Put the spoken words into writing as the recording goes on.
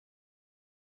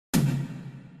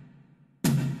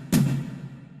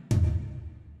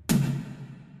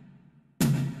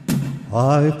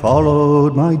I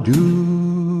followed my Duke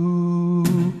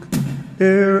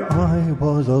ere I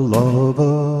was a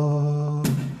lover,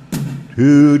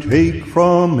 to take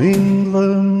from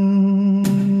England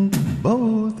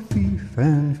both fief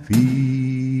and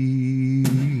fee.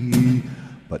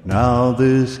 But now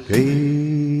this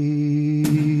game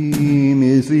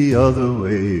is the other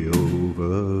way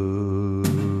over.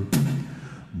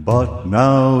 But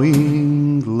now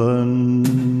England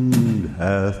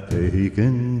hath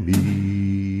taken me.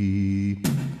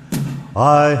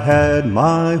 I had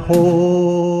my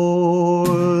horse,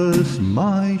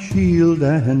 my shield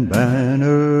and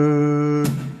banner,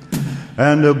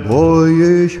 and a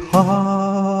boyish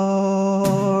heart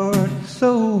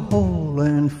so whole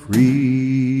and free.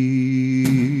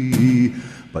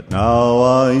 But now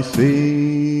I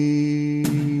sing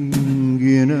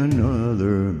in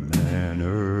another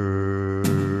manner.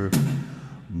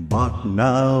 But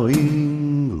now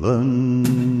England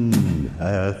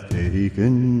hath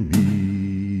taken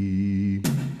me.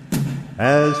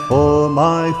 As for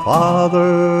my father,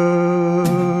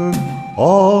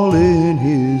 all in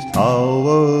his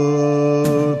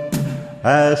tower,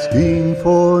 asking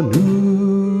for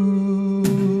news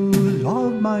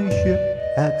of my ship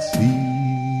at sea,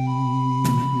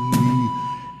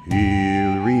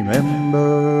 he'll remember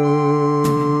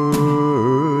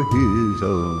his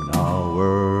own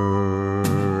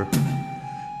hour.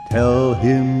 Tell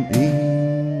him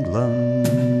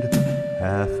England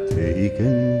hath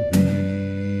taken me.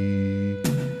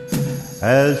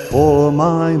 As for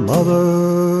my mother,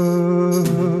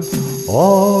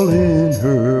 all in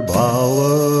her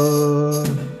bower,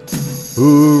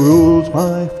 who rules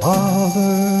my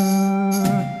father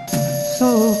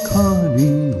so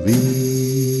cunningly,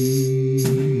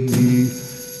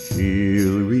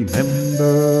 she'll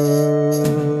remember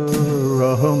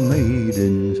a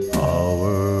maiden's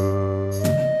power.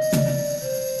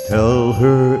 Tell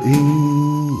her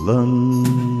England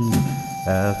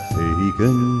hath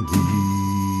taken me.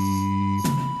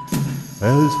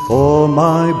 As for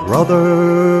my brother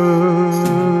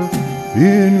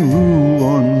in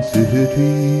Rouen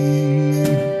city,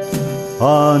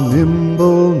 a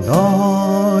nimble,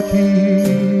 naughty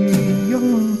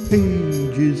young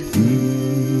page is he,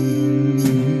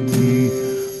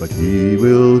 but he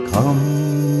will come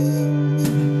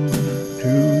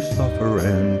to suffer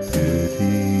and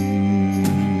pity.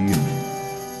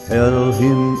 Tell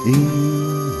him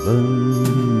England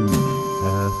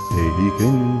hath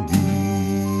taken me.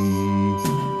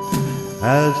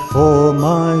 As for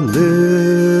my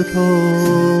little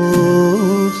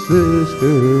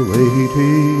sister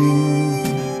waiting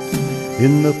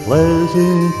in the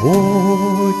pleasant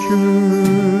orchard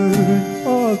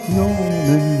of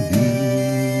Normandy,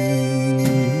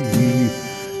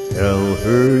 tell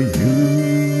her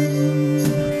youth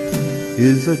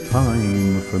is a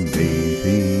time for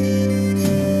mating.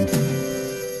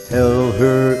 Tell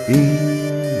her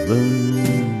England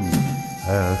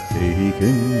hath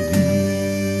taken me.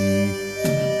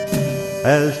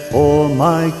 As for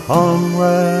my comrades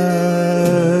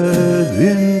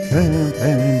in camp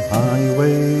and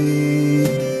highway,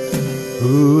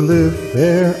 who lift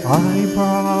their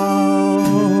eyebrows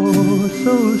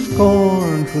so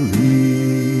scornfully,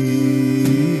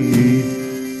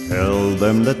 tell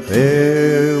them that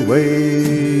their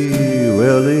way,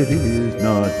 well, it is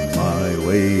not my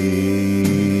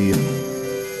way.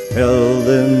 Tell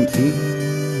them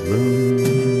England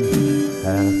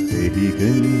hath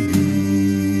taken me.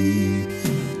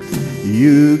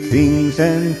 You kings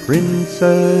and princes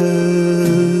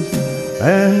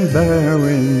and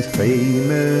barons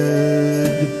famed,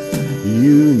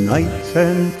 you knights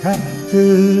and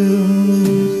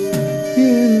captains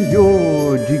in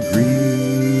your degree,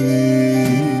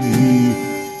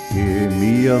 hear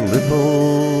me a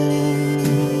little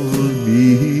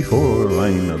before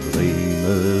I'm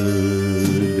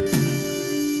blamed.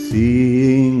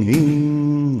 Seeing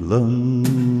England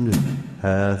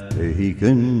hath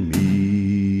taken me.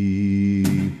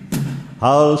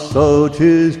 Howso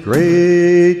 'tis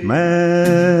great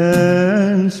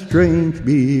man's strength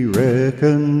be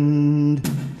reckoned,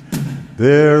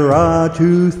 there are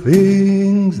two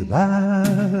things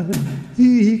that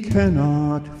he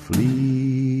cannot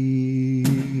flee.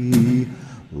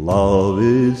 Love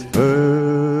is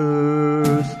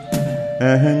first,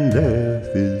 and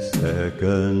death is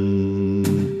second,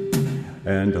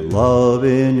 and love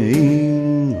in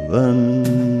England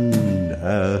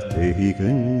hath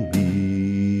taken